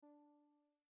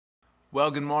Well,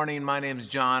 good morning. My name is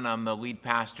John. I'm the lead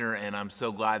pastor, and I'm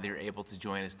so glad that you're able to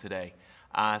join us today.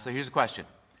 So here's a question.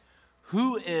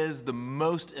 Who is the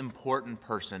most important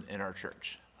person in our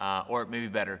church? Or maybe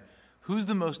better, who's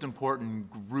the most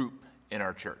important group in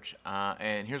our church?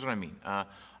 And here's what I mean.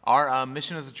 Our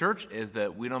mission as a church is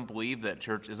that we don't believe that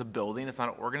church is a building. It's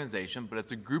not an organization, but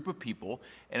it's a group of people.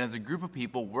 And as a group of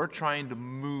people, we're trying to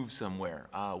move somewhere.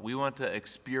 We want to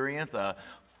experience a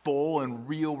full and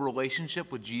real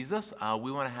relationship with Jesus.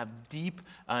 We want to have deep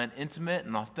and intimate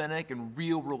and authentic and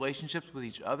real relationships with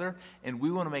each other, and we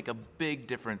want to make a big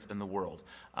difference in the world.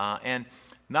 And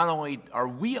not only are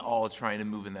we all trying to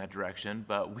move in that direction,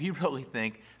 but we really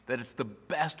think that it's the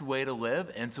best way to live,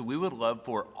 and so we would love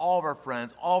for all of our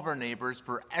friends, all of our neighbors,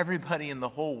 for everybody in the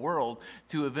whole world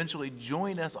to eventually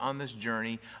join us on this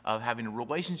journey of having a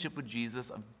relationship with Jesus,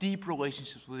 of deep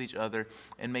relationships with each other,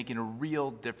 and making a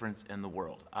real difference in the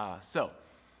world. So,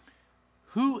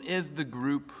 who is the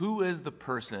group, who is the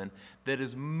person that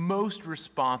is most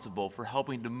responsible for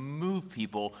helping to move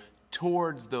people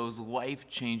towards those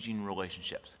life-changing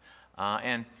relationships?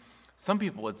 And some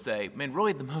people would say, man,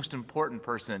 really the most important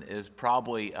person is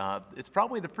probably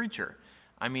the preacher.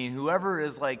 I mean, whoever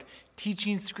is like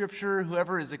teaching scripture,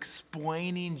 whoever is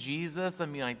explaining Jesus, I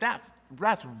mean, like that's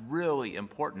really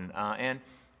important. And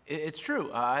it's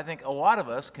true. I think a lot of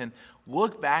us can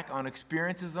look back on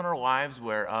experiences in our lives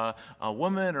where a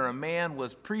woman or a man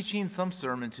was preaching some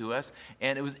sermon to us,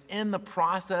 and it was in the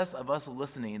process of us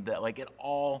listening that like it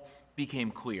all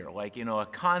became clear, like, a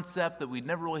concept that we'd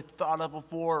never really thought of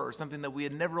before, or something that we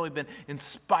had never really been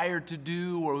inspired to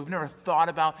do, or we've never thought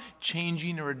about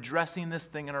changing or addressing this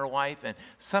thing in our life, and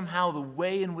somehow the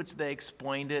way in which they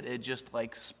explained it, it just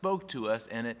like spoke to us,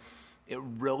 and it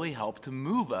really helped to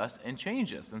move us and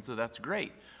change us, and so that's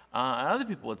great. And other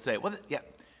people would say, well, yeah,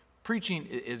 preaching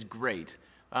is great,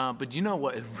 but do you know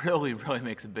what really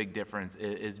makes a big difference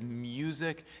is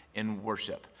music and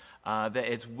worship. That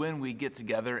it's when we get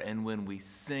together and when we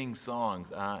sing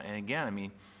songs. And again, I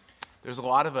mean, there's a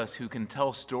lot of us who can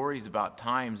tell stories about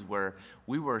times where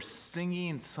we were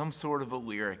singing some sort of a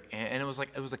lyric, and it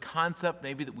was a concept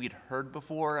maybe that we'd heard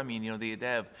before. I mean, the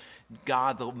idea of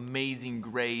God's amazing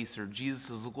grace, or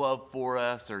Jesus' love for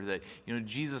us, or that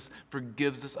Jesus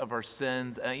forgives us of our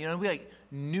sins. We like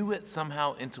knew it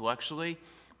somehow intellectually,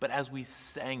 but as we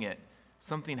sang it,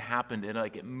 something happened, and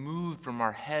like it moved from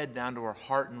our head down to our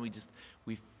heart, and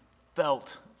we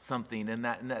felt something, and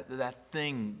that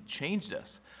thing changed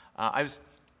us. I was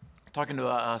talking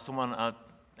to someone, I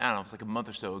don't know, it was like a month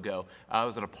or so ago. I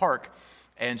was at a park,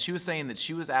 and she was saying that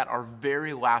she was at our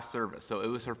very last service. So it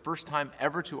was her first time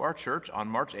ever to our church on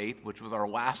March 8th, which was our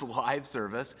last live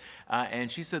service. And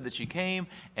she said that she came,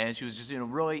 and she was just,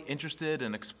 really interested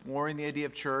in exploring the idea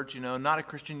of church, not a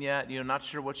Christian yet, not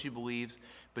sure what she believes.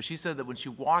 But she said that when she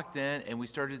walked in and we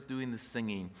started doing the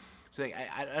singing, she's like,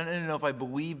 I don't know if I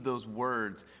believe those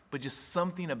words, but just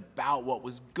something about what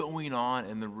was going on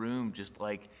in the room just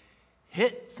like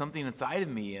hit something inside of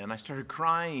me, and I started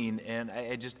crying, and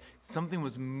I just, something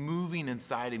was moving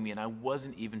inside of me, and I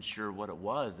wasn't even sure what it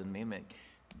was, and man,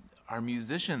 our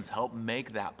musicians helped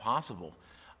make that possible.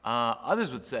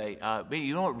 Others would say,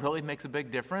 what really makes a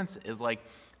big difference is like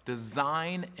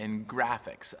design and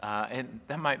graphics, and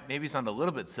that might maybe sound a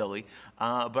little bit silly,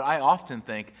 but I often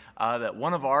think that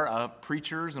one of our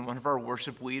preachers and one of our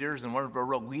worship leaders and one of our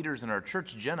real leaders in our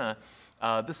church, Jenna,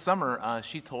 this summer,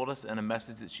 she told us in a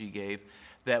message that she gave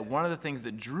that one of the things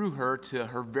that drew her to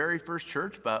her very first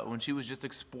church, but when she was just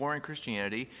exploring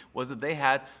Christianity, was that they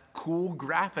had cool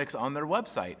graphics on their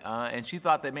website. And she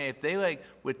thought that, man, if they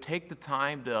would take the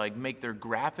time to make their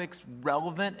graphics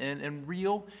relevant and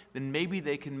real, then maybe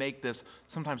they can make this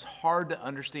sometimes hard to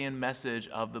understand message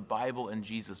of the Bible and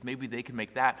Jesus. Maybe they can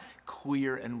make that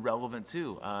clear and relevant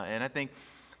too. And I think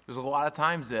there's a lot of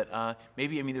times that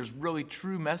there's really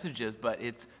true messages, but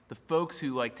it's the folks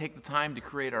who take the time to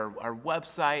create our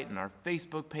website and our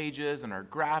Facebook pages and our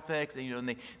graphics,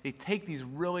 and they take these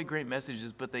really great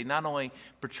messages, but they not only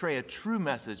portray a true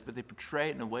message, but they portray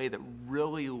it in a way that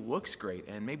really looks great,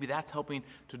 and maybe that's helping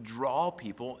to draw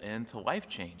people into life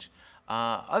change.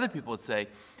 Other people would say,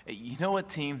 you know what,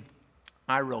 team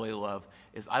I really love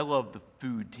is I love the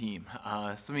food team.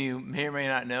 Some of you may or may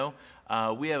not know,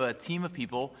 We have a team of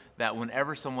people that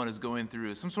whenever someone is going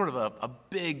through some sort of a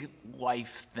big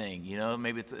life thing,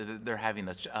 maybe they're having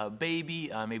a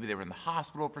baby, maybe they were in the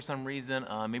hospital for some reason,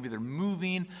 maybe they're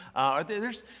moving, or they're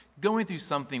just going through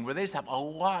something where they just have a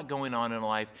lot going on in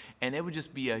life, and it would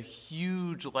just be a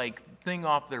huge thing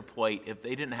off their plate if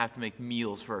they didn't have to make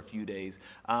meals for a few days.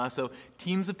 So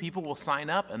teams of people will sign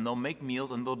up and they'll make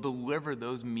meals and they'll deliver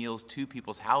those meals to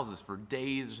people's houses for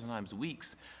days or sometimes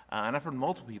weeks. And I've heard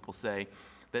multiple people say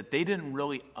that they didn't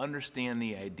really understand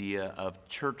the idea of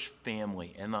church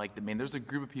family. And there's a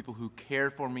group of people who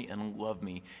cared for me and loved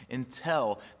me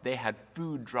until they had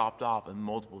food dropped off in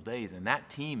multiple days. And that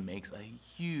team makes a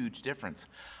huge difference.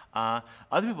 Other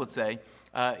people would say,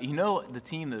 the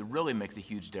team that really makes a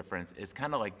huge difference is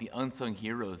kind of like the unsung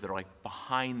heroes that are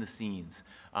behind the scenes.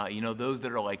 Those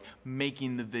that are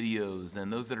making the videos,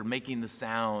 and those that are making the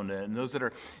sound, and those that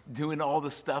are doing all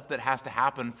the stuff that has to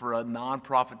happen for a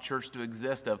nonprofit church to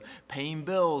exist, of paying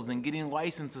bills and getting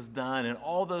licenses done and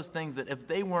all those things that if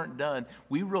they weren't done,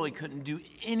 we really couldn't do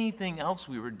anything else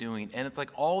we were doing. And it's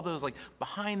all those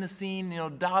behind the scene,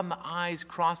 dotting the I's,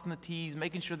 crossing the T's,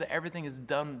 making sure that everything is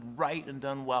done right and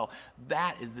done well.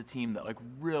 That is the team that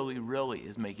really, really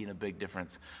is making a big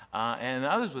difference. And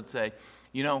others would say,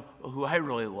 who I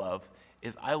really love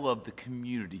is I love the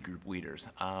community group leaders.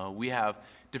 We have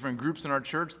different groups in our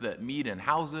church that meet in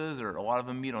houses, or a lot of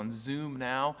them meet on Zoom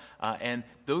now. And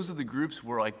those are the groups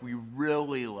where we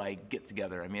really get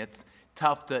together. I mean, it's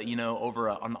tough to, over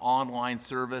an online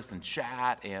service and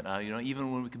chat, and,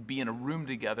 even when we could be in a room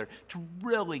together, to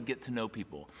really get to know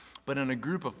people. But in a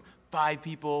group of 5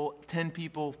 people, 10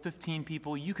 people, 15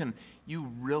 people,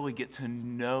 you really get to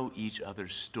know each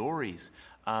other's stories.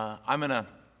 I'm in a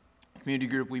community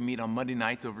group. We meet on Monday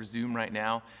nights over Zoom right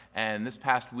now. And this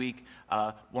past week,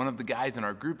 one of the guys in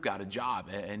our group got a job,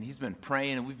 and he's been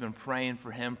praying, and we've been praying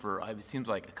for him for, it seems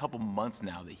like a couple months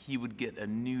now, that he would get a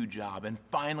new job. And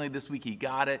finally this week he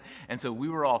got it. And so we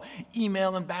were all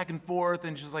emailing back and forth,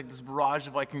 and just this barrage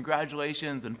of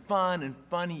congratulations and fun and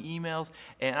funny emails.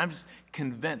 And I'm just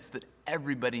convinced that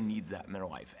everybody needs that in their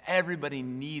life. Everybody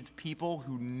needs people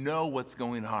who know what's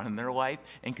going on in their life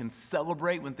and can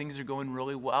celebrate when things are going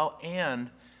really well, and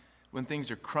when things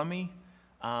are crummy,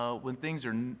 when things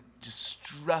are just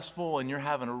stressful and you're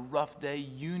having a rough day,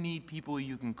 you need people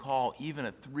you can call even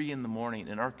at 3 a.m.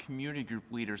 And our community group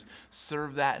leaders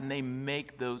serve that, and they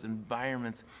make those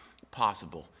environments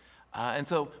possible. And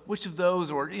so which of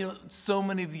those, or so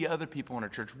many of the other people in our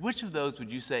church, which of those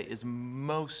would you say is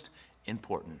most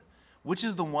important? Which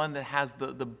is the one that has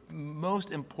the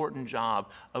most important job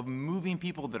of moving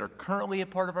people that are currently a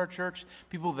part of our church,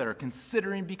 people that are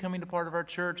considering becoming a part of our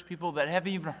church, people that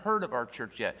haven't even heard of our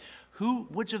church yet?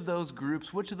 Which of those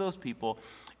groups, which of those people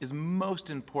is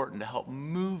most important to help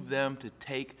move them to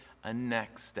take a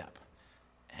next step?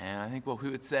 And I think what we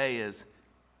would say is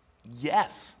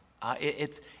yes.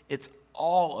 It's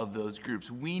all of those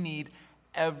groups. We need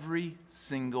every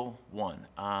single one.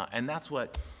 And that's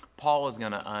what Paul is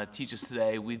going to teach us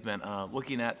today. We've been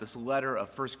looking at this letter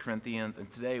of 1 Corinthians, and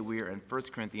today we are in 1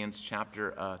 Corinthians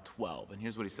chapter 12. And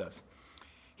here's what he says.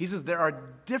 He says, there are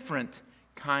different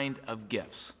kind of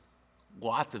gifts,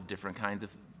 lots of different kinds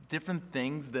of different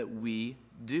things that we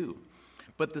do,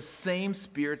 but the same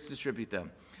spirits distribute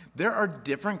them. There are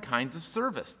different kinds of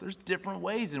service. There's different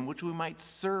ways in which we might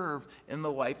serve in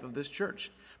the life of this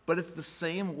church. But it's the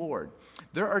same Lord.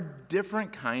 There are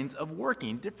different kinds of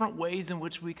working, different ways in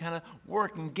which we kind of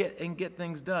work and get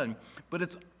things done. But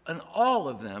it's in all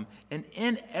of them, and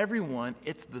in everyone,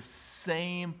 it's the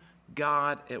same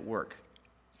God at work.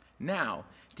 Now,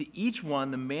 to each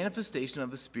one, the manifestation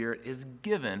of the Spirit is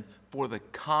given for the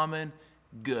common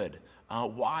good.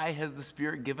 Why has the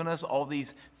Spirit given us all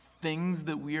these things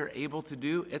that we are able to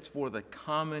do? It's for the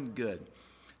common good.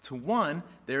 To one,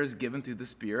 there is given through the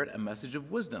Spirit a message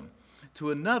of wisdom. To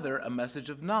another, a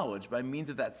message of knowledge by means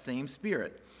of that same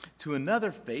Spirit. To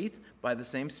another, faith by the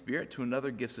same Spirit. To another,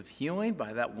 gifts of healing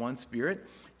by that one Spirit.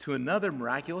 To another,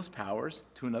 miraculous powers.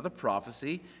 To another,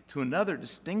 prophecy. To another,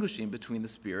 distinguishing between the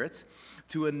spirits.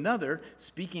 To another,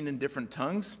 speaking in different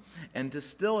tongues. And to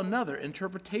still another,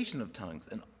 interpretation of tongues.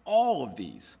 And all of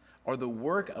these are the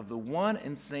work of the one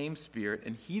and same Spirit,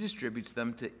 and He distributes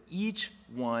them to each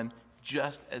one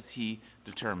just as He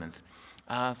determines.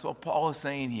 So what Paul is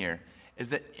saying here is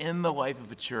that in the life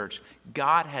of a church,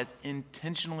 God has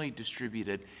intentionally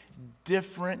distributed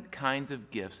different kinds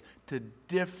of gifts to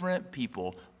different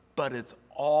people, but it's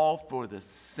all for the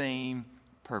same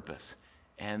purpose.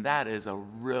 And that is a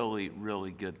really,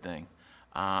 really good thing.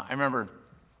 I remember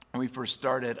when we first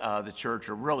started the church,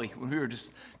 or really when we were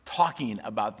just talking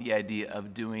about the idea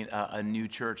of doing a new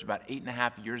church about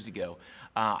 8.5 years ago,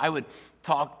 I would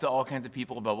talk to all kinds of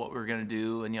people about what we were going to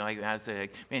do, and I'd say,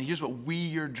 like, man, here's what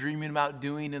we are dreaming about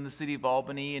doing in the city of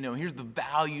Albany, and here's the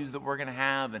values that we're going to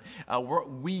have,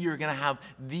 and we are going to have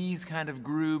these kind of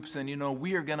groups, and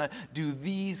we are going to do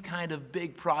these kind of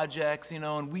big projects,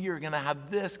 and we are going to have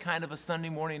this kind of a Sunday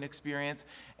morning experience.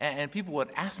 And people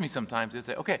would ask me sometimes, they'd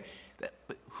say, okay,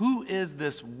 but who is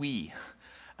this we?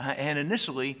 And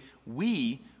initially,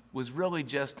 we was really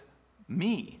just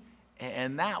me.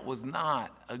 And that was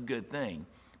not a good thing,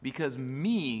 because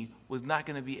me was not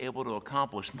going to be able to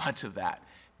accomplish much of that,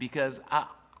 because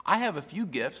I have a few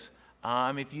gifts.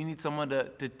 If you need someone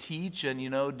to teach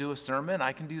and, do a sermon,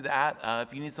 I can do that.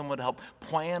 If you need someone to help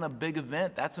plan a big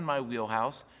event, that's in my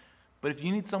wheelhouse. But if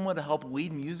you need someone to help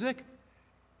lead music,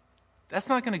 that's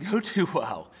not going to go too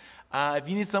well. If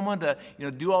you need someone to,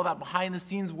 do all that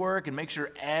behind-the-scenes work and make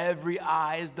sure every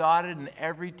I is dotted and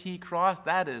every T crossed,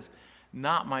 that is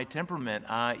not my temperament.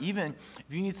 Even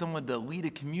if you need someone to lead a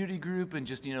community group and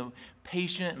just,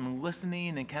 patient and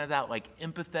listening and kind of that like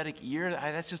empathetic ear,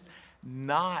 that's just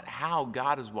not how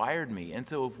God has wired me. And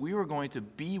so if we were going to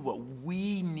be what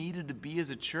we needed to be as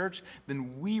a church,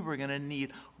 then we were going to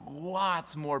need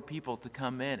lots more people to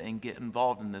come in and get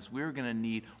involved in this. We were going to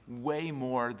need way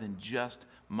more than just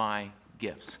my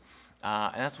gifts.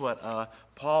 And that's what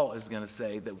Paul is going to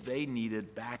say that they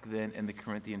needed back then in the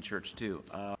Corinthian church too.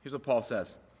 Here's what Paul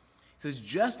says. He says,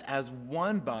 just as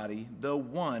one body, though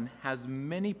one, has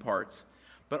many parts,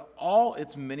 but all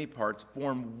its many parts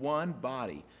form one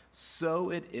body,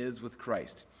 so it is with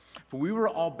Christ. For we were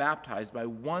all baptized by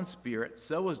one Spirit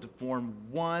so as to form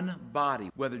one body,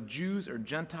 whether Jews or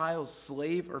Gentiles,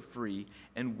 slave or free,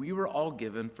 and we were all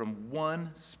given from one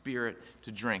Spirit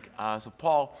to drink. So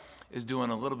Paul is doing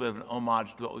a little bit of an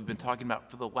homage to what we've been talking about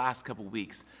for the last couple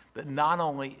weeks, that not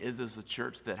only is this a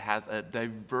church that has a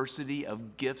diversity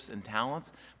of gifts and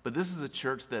talents, but this is a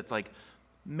church that's like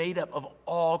made up of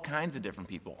all kinds of different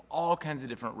people, all kinds of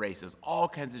different races, all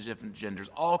kinds of different genders,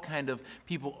 all kinds of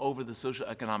people over the social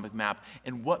economic map.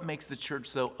 And what makes the church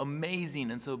so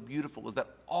amazing and so beautiful is that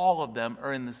all of them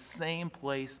are in the same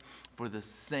place for the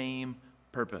same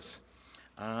purpose.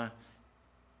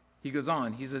 He goes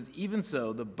on, he says, even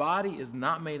so, the body is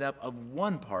not made up of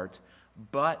one part,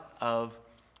 but of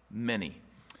many.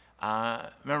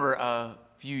 Remember a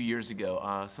few years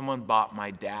ago, someone bought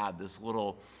my dad this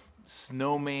little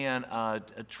snowman,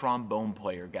 a trombone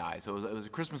player guy. So it was a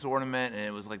Christmas ornament, and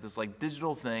it was like this like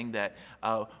digital thing that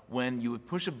when you would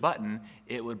push a button,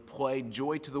 it would play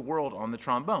Joy to the World on the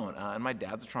trombone. And my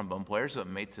dad's a trombone player, so it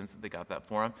made sense that they got that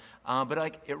for him. But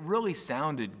like it really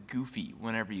sounded goofy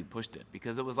whenever you pushed it,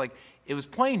 because it was like it was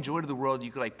playing Joy to the World.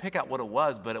 You could like pick out what it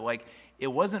was, but it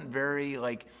wasn't very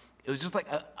like. It was just like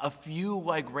a few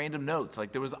like random notes.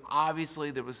 Like there was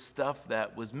stuff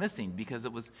that was missing because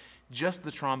it was just the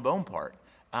trombone part.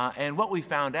 And what we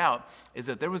found out is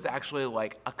that there was actually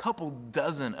like a couple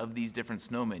dozen of these different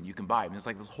snowmen you can buy. I mean, it's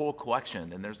like this whole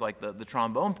collection, and there's like the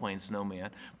trombone playing snowman,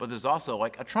 but there's also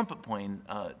like a trumpet playing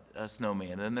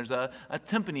snowman, and then there's a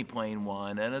timpani playing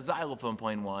one, and a xylophone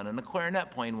playing one, and a clarinet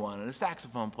playing one, and a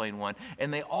saxophone playing one,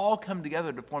 and they all come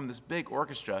together to form this big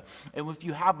orchestra. And if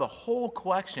you have the whole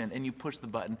collection and you push the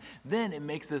button, then it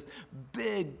makes this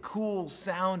big, cool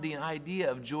sounding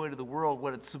idea of Joy to the World,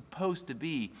 what it's supposed to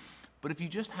be. But if you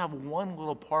just have one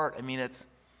little part, I mean, it's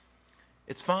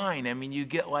fine. I mean, you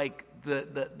get like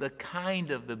the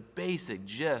kind of the basic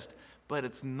gist, but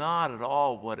it's not at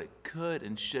all what it could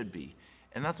and should be.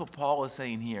 And that's what Paul is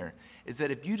saying here, is that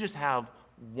if you just have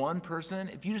one person,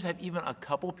 if you just have even a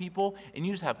couple people, and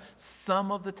you just have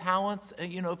some of the talents,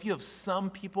 if you have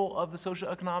some people of the social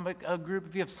economic group,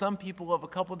 if you have some people of a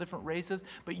couple different races,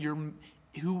 but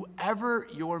whoever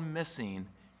you're missing,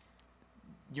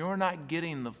 you're not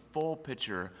getting the full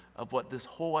picture of what this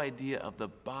whole idea of the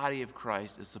body of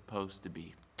Christ is supposed to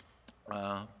be.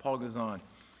 Paul goes on.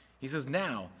 He says,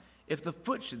 now, if the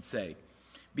foot should say,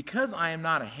 because I am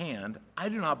not a hand, I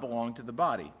do not belong to the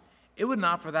body, it would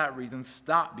not for that reason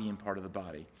stop being part of the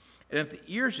body. And if the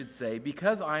ear should say,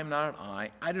 because I am not an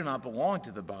eye, I do not belong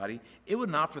to the body, it would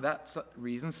not for that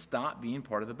reason stop being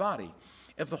part of the body.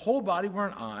 If the whole body were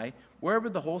an eye, where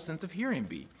would the whole sense of hearing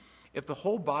be? If the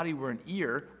whole body were an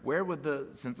ear, where would the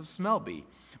sense of smell be?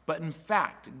 But in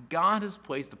fact, God has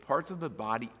placed the parts of the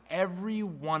body, every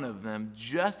one of them,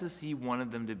 just as he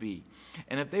wanted them to be.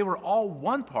 And if they were all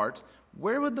one part,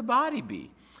 where would the body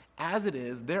be? As it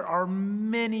is, there are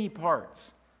many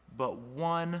parts, but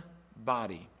one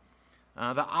body.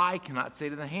 The eye cannot say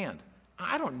to the hand,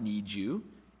 I don't need you.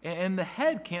 And the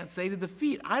head can't say to the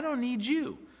feet, I don't need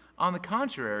you. On the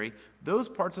contrary, those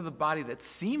parts of the body that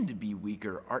seem to be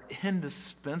weaker are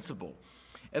indispensable.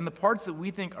 And the parts that we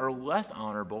think are less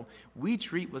honorable, we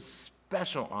treat with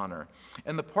special honor.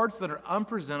 And the parts that are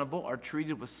unpresentable are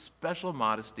treated with special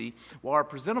modesty, while our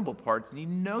presentable parts need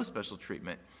no special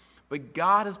treatment. But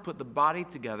God has put the body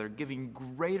together, giving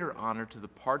greater honor to the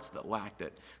parts that lacked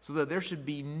it, so that there should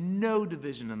be no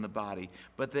division in the body,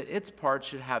 but that its parts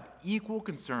should have equal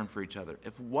concern for each other.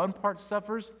 If one part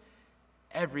suffers,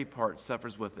 every part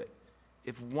suffers with it.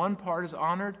 If one part is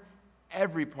honored,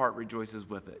 every part rejoices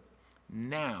with it.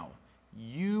 Now,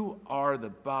 you are the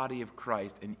body of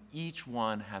Christ, and each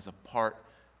one has a part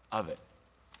of it.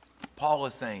 Paul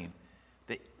is saying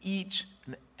that each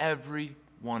and every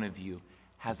one of you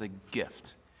has a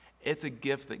gift. It's a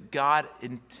gift that God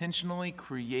intentionally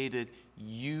created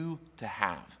you to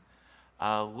have.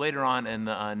 Later on in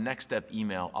the Next Step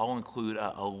email, I'll include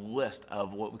a list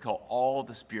of what we call all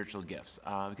the spiritual gifts.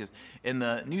 Because in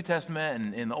the New Testament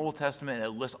and in the Old Testament,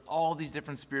 it lists all these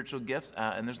different spiritual gifts.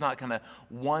 And there's not kind of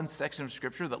one section of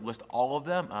Scripture that lists all of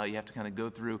them. You have to kind of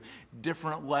go through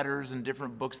different letters and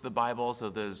different books of the Bible. So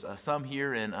there's some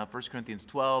here in 1 Corinthians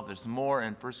 12. There's some more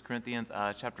in 1 Corinthians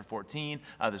chapter 14.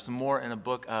 There's some more in a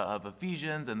book of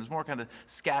Ephesians. And there's more kind of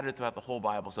scattered throughout the whole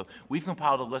Bible. So we've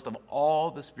compiled a list of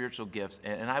all the spiritual gifts.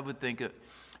 And I would think it would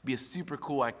be a super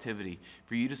cool activity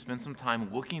for you to spend some time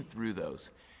looking through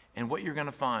those. And what you're going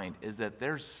to find is that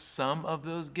there's some of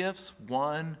those gifts,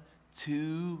 1,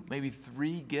 2, maybe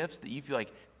 3 gifts that you feel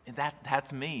like,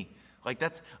 that's me. Like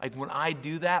that's like when I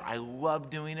do that, I love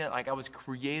doing it. Like I was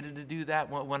created to do that.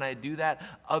 When I do that,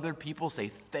 other people say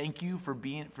thank you for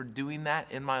doing that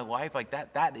in my life. Like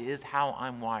that is how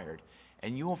I'm wired.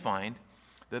 And you will find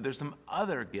that there's some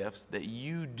other gifts that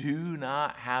you do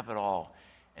not have at all.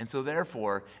 And so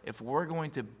therefore, if we're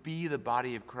going to be the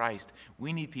body of Christ,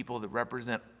 we need people that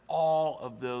represent all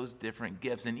of those different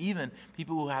gifts, and even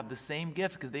people who have the same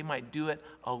gifts because they might do it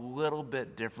a little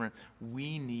bit different.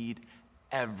 We need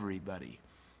everybody.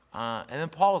 And then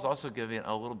Paul is also giving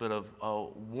a little bit of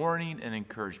warning and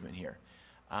encouragement here.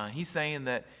 He's saying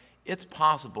that it's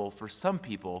possible for some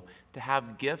people to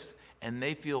have gifts and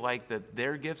they feel like that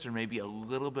their gifts are maybe a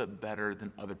little bit better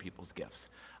than other people's gifts.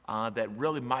 That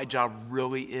really my job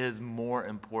really is more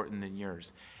important than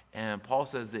yours. And Paul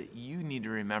says that you need to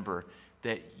remember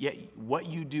that what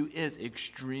you do is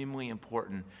extremely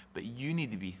important, but you need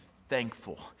to be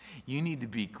thankful. You need to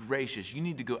be gracious. You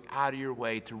need to go out of your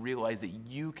way to realize that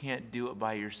you can't do it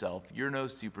by yourself. You're no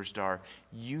superstar.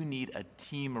 You need a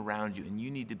team around you, and you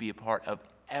need to be a part of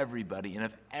everybody. And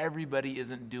if everybody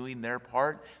isn't doing their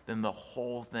part, then the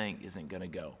whole thing isn't going to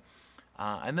go.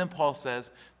 And then Paul says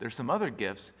there's some other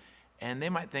gifts, and they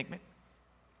might think,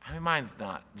 mine's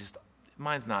not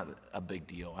a big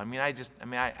deal.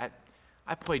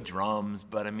 I play drums,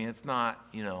 but it's not,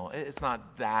 it's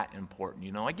not that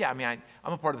important, Like, yeah,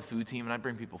 I'm a part of the food team and I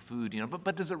bring people food,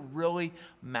 but does it really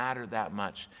matter that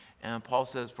much? And Paul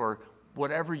says for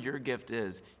whatever your gift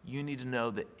is, you need to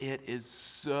know that it is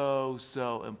so,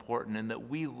 so important and that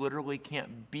we literally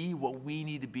can't be what we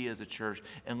need to be as a church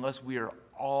unless we are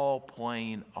all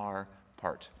playing our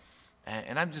part.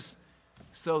 And I'm just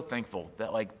so thankful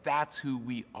that that's who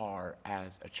we are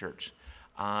as a church.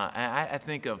 I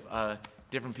think of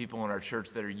different people in our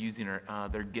church that are using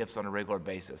their gifts on a regular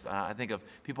basis. I think of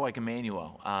people like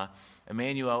Emmanuel.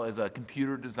 Emmanuel is a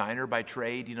computer designer by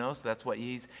trade, so that's what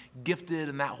he's gifted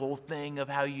in that whole thing of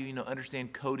how you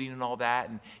understand coding and all that.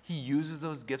 And he uses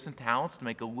those gifts and talents to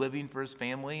make a living for his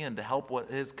family and to help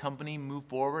his company move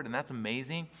forward, and that's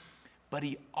amazing. But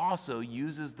he also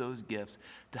uses those gifts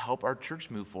to help our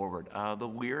church move forward. The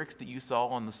lyrics that you saw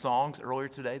on the songs earlier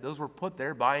today, those were put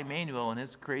there by Emmanuel and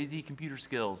his crazy computer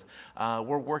skills.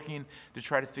 We're working to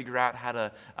try to figure out how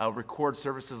to record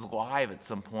services live at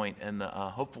some point in the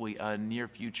hopefully near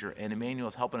future. And Emmanuel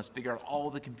is helping us figure out all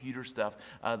the computer stuff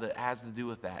that has to do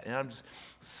with that. And I'm just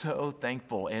so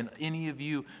thankful. And any of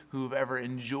you who have ever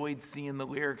enjoyed seeing the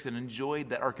lyrics and enjoyed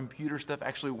that our computer stuff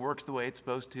actually works the way it's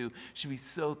supposed to should be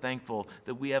so thankful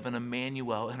that we have an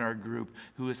Emmanuel in our group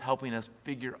who is helping us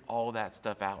figure all that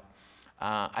stuff out.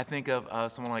 I think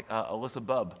of someone like Alyssa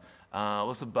Bubb.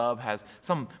 Alyssa Bubb has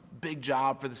some big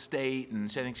job for the state, and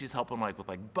I think she's helping with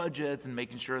budgets and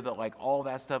making sure that all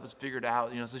that stuff is figured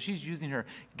out. So she's using her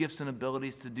gifts and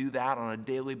abilities to do that on a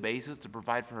daily basis to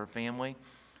provide for her family.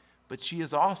 But she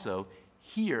is also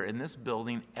here in this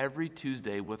building every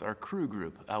Tuesday with our crew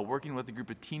group, working with a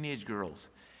group of teenage girls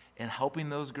and helping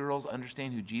those girls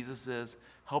understand who Jesus is,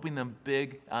 helping them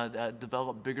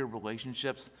develop bigger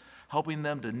relationships, helping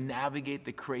them to navigate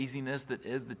the craziness that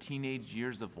is the teenage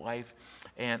years of life.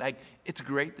 And it's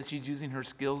great that she's using her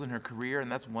skills in her career, and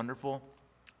that's wonderful.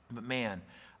 But man,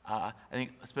 I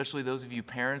think especially those of you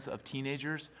parents of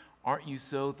teenagers, aren't you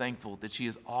so thankful that she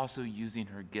is also using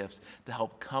her gifts to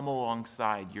help come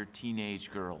alongside your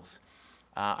teenage girls?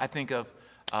 I think of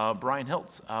Brian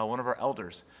Hiltz, one of our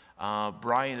elders.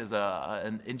 Brian is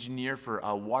an engineer for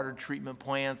water treatment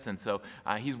plants, and so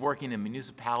he's working in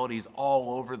municipalities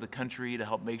all over the country to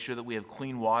help make sure that we have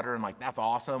clean water, and that's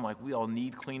awesome. We all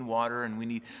need clean water, and we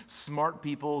need smart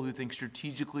people who think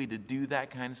strategically to do that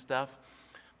kind of stuff.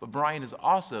 But Brian is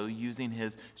also using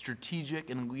his strategic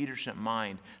and leadership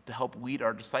mind to help lead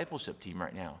our discipleship team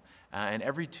right now. And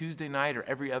every Tuesday night or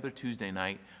every other Tuesday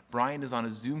night, Brian is on a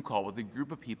Zoom call with a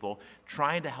group of people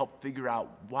trying to help figure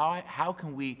out how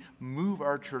can we move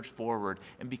our church forward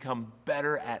and become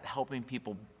better at helping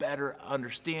people better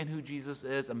understand who Jesus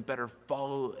is and better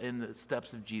follow in the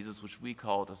steps of Jesus, which we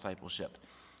call discipleship.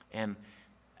 And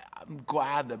I'm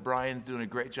glad that Brian's doing a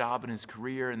great job in his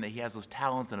career and that he has those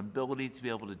talents and ability to be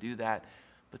able to do that,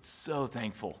 but so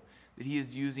thankful that he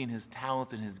is using his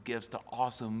talents and his gifts to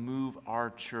also move our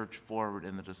church forward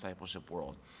in the discipleship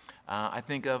world. I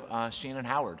think of Shannon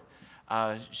Howard.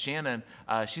 Shannon,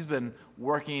 she's been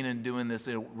working and doing this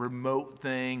remote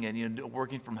thing and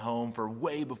working from home for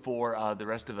way before the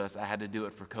rest of us. I had to do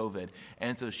it for COVID.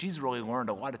 And so she's really learned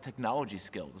a lot of technology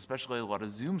skills, especially a lot of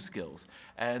Zoom skills.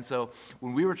 And so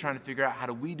when we were trying to figure out how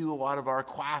do we do a lot of our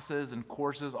classes and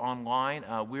courses online,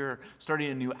 we're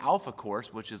starting a new Alpha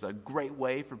course, which is a great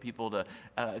way for people to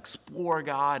explore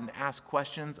God and ask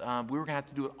questions. We were going to have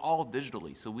to do it all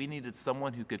digitally. So we needed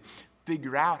someone who could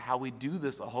figure out how we do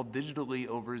this all digitally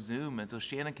over Zoom. And so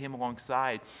Shannon came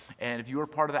alongside, and if you were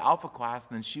part of the Alpha class,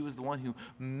 then she was the one who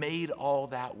made all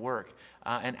that work.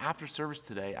 And after service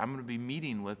today, I'm going to be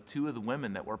meeting with two of the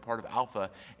women that were part of Alpha,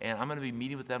 and I'm going to be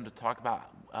meeting with them to talk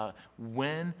about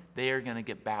when they are going to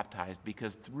get baptized,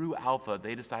 because through Alpha,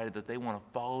 they decided that they want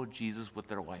to follow Jesus with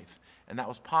their life. And that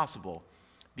was possible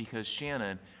because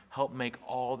Shannon helped make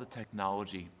all the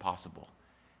technology possible.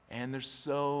 And there's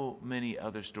so many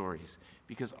other stories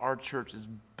because our church is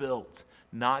built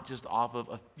not just off of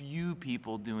a few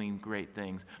people doing great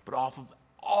things, but off of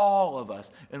all of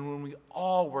us. And when we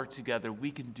all work together,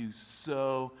 we can do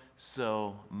so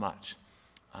much.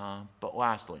 But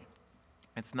lastly,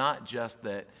 it's not just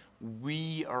that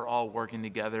we are all working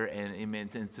together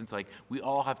and since we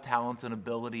all have talents and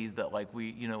abilities that if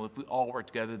we all work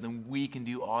together, then we can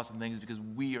do awesome things because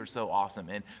we are so awesome.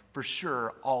 And for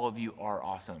sure, all of you are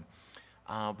awesome.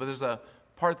 But there's a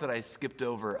part that I skipped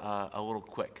over a little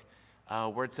quick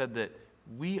where it said that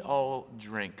we all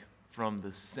drink from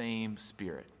the same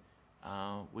Spirit,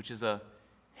 which is a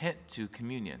hint to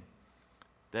communion.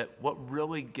 That what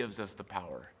really gives us the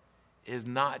power is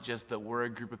not just that we're a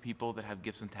group of people that have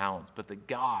gifts and talents, but that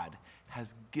God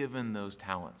has given those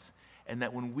talents. And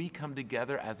that when we come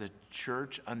together as a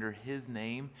church under His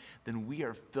name, then we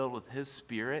are filled with His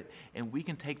Spirit, and we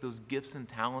can take those gifts and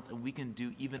talents and we can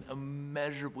do even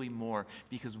immeasurably more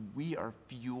because we are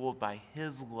fueled by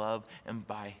His love and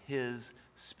by His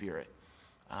Spirit.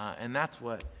 And that's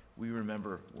what we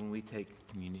remember when we take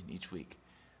communion each week,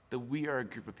 that we are a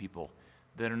group of people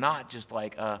that are not just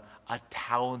a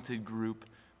talented group,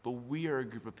 but we are a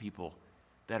group of people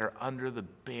that are under the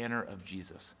banner of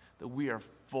Jesus, that we are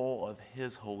full of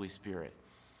His Holy Spirit,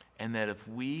 and that if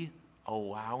we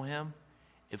allow Him,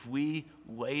 if we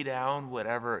lay down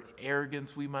whatever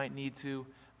arrogance we might need to,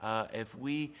 if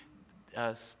we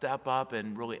step up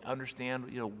and really understand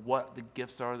what the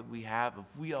gifts are that we have,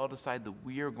 if we all decide that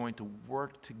we are going to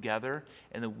work together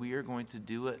and that we are going to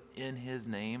do it in His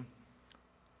name,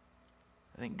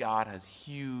 I think God has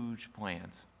huge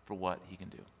plans for what He can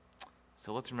do.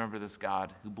 So let's remember this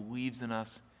God who believes in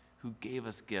us, who gave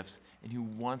us gifts, and who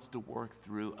wants to work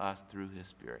through us through His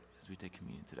Spirit as we take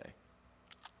communion today.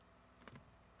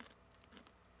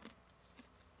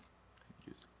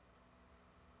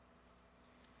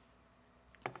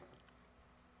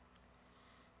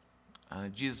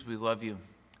 Jesus, we love You.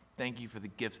 Thank You for the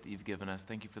gifts that You've given us.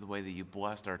 Thank You for the way that You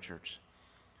blessed our church.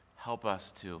 Help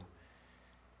us to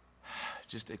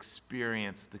just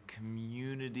experience the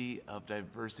community of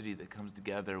diversity that comes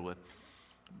together with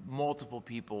multiple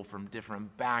people from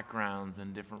different backgrounds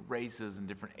and different races and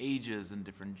different ages and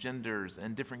different genders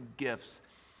and different gifts,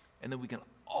 and that we can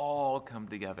all come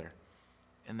together,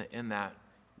 and that in that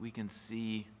we can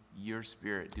see Your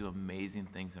Spirit do amazing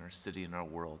things in our city and our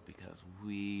world because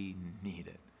we need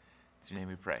it. In Your name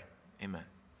we pray. Amen.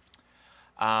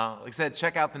 Like I said,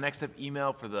 check out the Next Step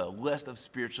email for the list of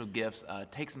spiritual gifts.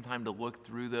 Take some time to look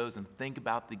through those and think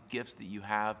about the gifts that you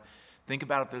have. Think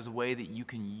about if there's a way that you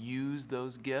can use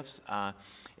those gifts.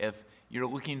 If you're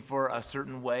looking for a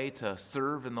certain way to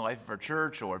serve in the life of our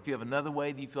church, or if you have another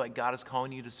way that you feel like God is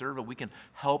calling you to serve and we can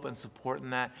help and support in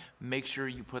that, make sure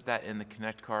you put that in the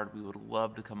Connect card. We would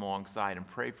love to come alongside and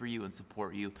pray for you and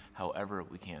support you however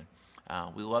we can.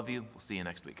 We love you. We'll see you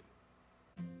next week.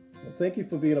 Well, thank you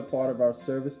for being a part of our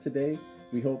service today.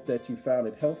 We hope that you found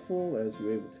it helpful as you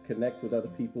were able to connect with other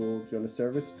people during the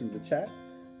service through the chat,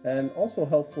 and also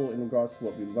helpful in regards to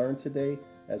what we learned today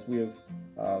as we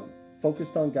have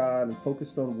focused on God and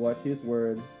focused on what His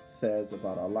Word says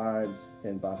about our lives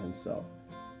and about Himself.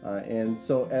 And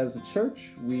so as a church,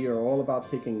 we are all about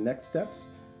taking next steps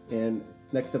in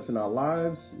our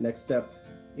lives, next step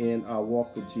in our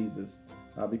walk with Jesus,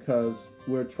 because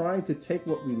we're trying to take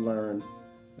what we learned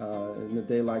in a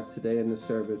day like today in the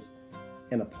service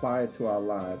and apply it to our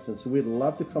lives. And so we'd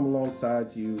love to come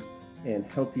alongside you and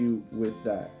help you with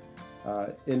that.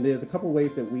 And there's a couple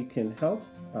ways that we can help.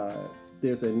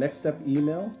 There's a Next Step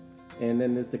email, and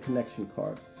then there's the connection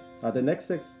card. The Next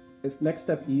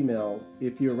Step email,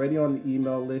 if you're already on the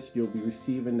email list, you'll be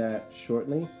receiving that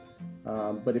shortly.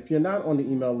 But if you're not on the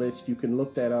email list, you can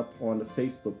look that up on the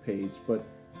Facebook page. But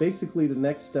basically, the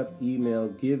Next Step email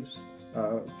gives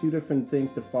a few different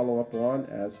things to follow up on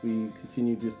as we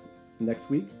continue just next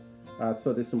week.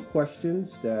 So there's some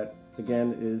questions that,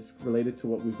 again, is related to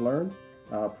what we've learned.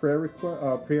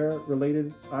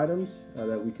 Prayer-related items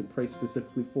that we can pray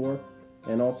specifically for,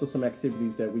 and also some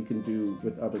activities that we can do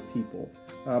with other people.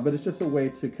 But it's just a way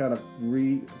to kind of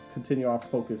continue our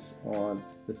focus on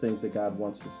the things that God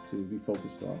wants us to be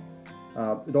focused on.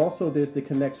 But also there's the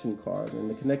connection card, and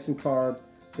the connection card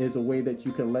is a way that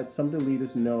you can let some of the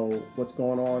leaders know what's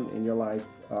going on in your life,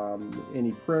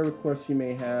 any prayer requests you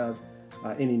may have,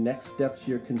 any next steps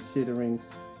you're considering.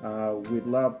 We'd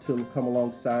love to come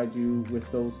alongside you with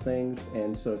those things.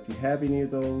 And so if you have any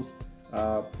of those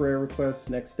prayer requests,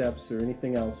 next steps, or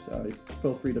anything else,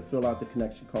 feel free to fill out the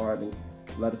connection card and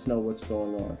let us know what's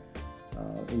going on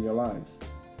in your lives.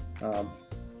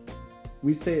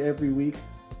 We say every week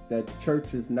that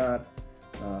church is not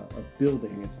a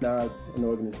building. It's not an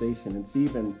organization. It's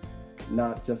even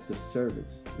not just a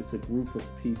service. It's a group of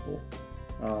people.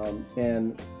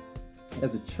 And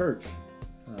as a church,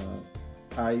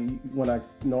 when I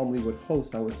normally would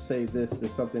host, I would say this,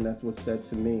 is something that was said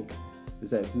to me,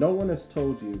 is that if no one has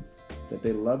told you that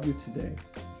they love you today,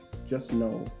 just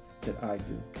know that I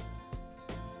do.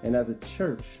 And as a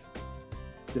church,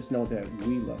 just know that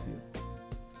we love you.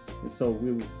 And so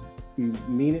we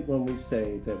mean it when we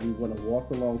say that we want to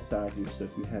walk alongside you. So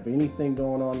if you have anything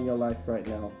going on in your life right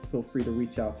now, feel free to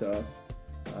reach out to us.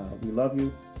 We love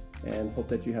you and hope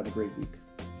that you have a great week.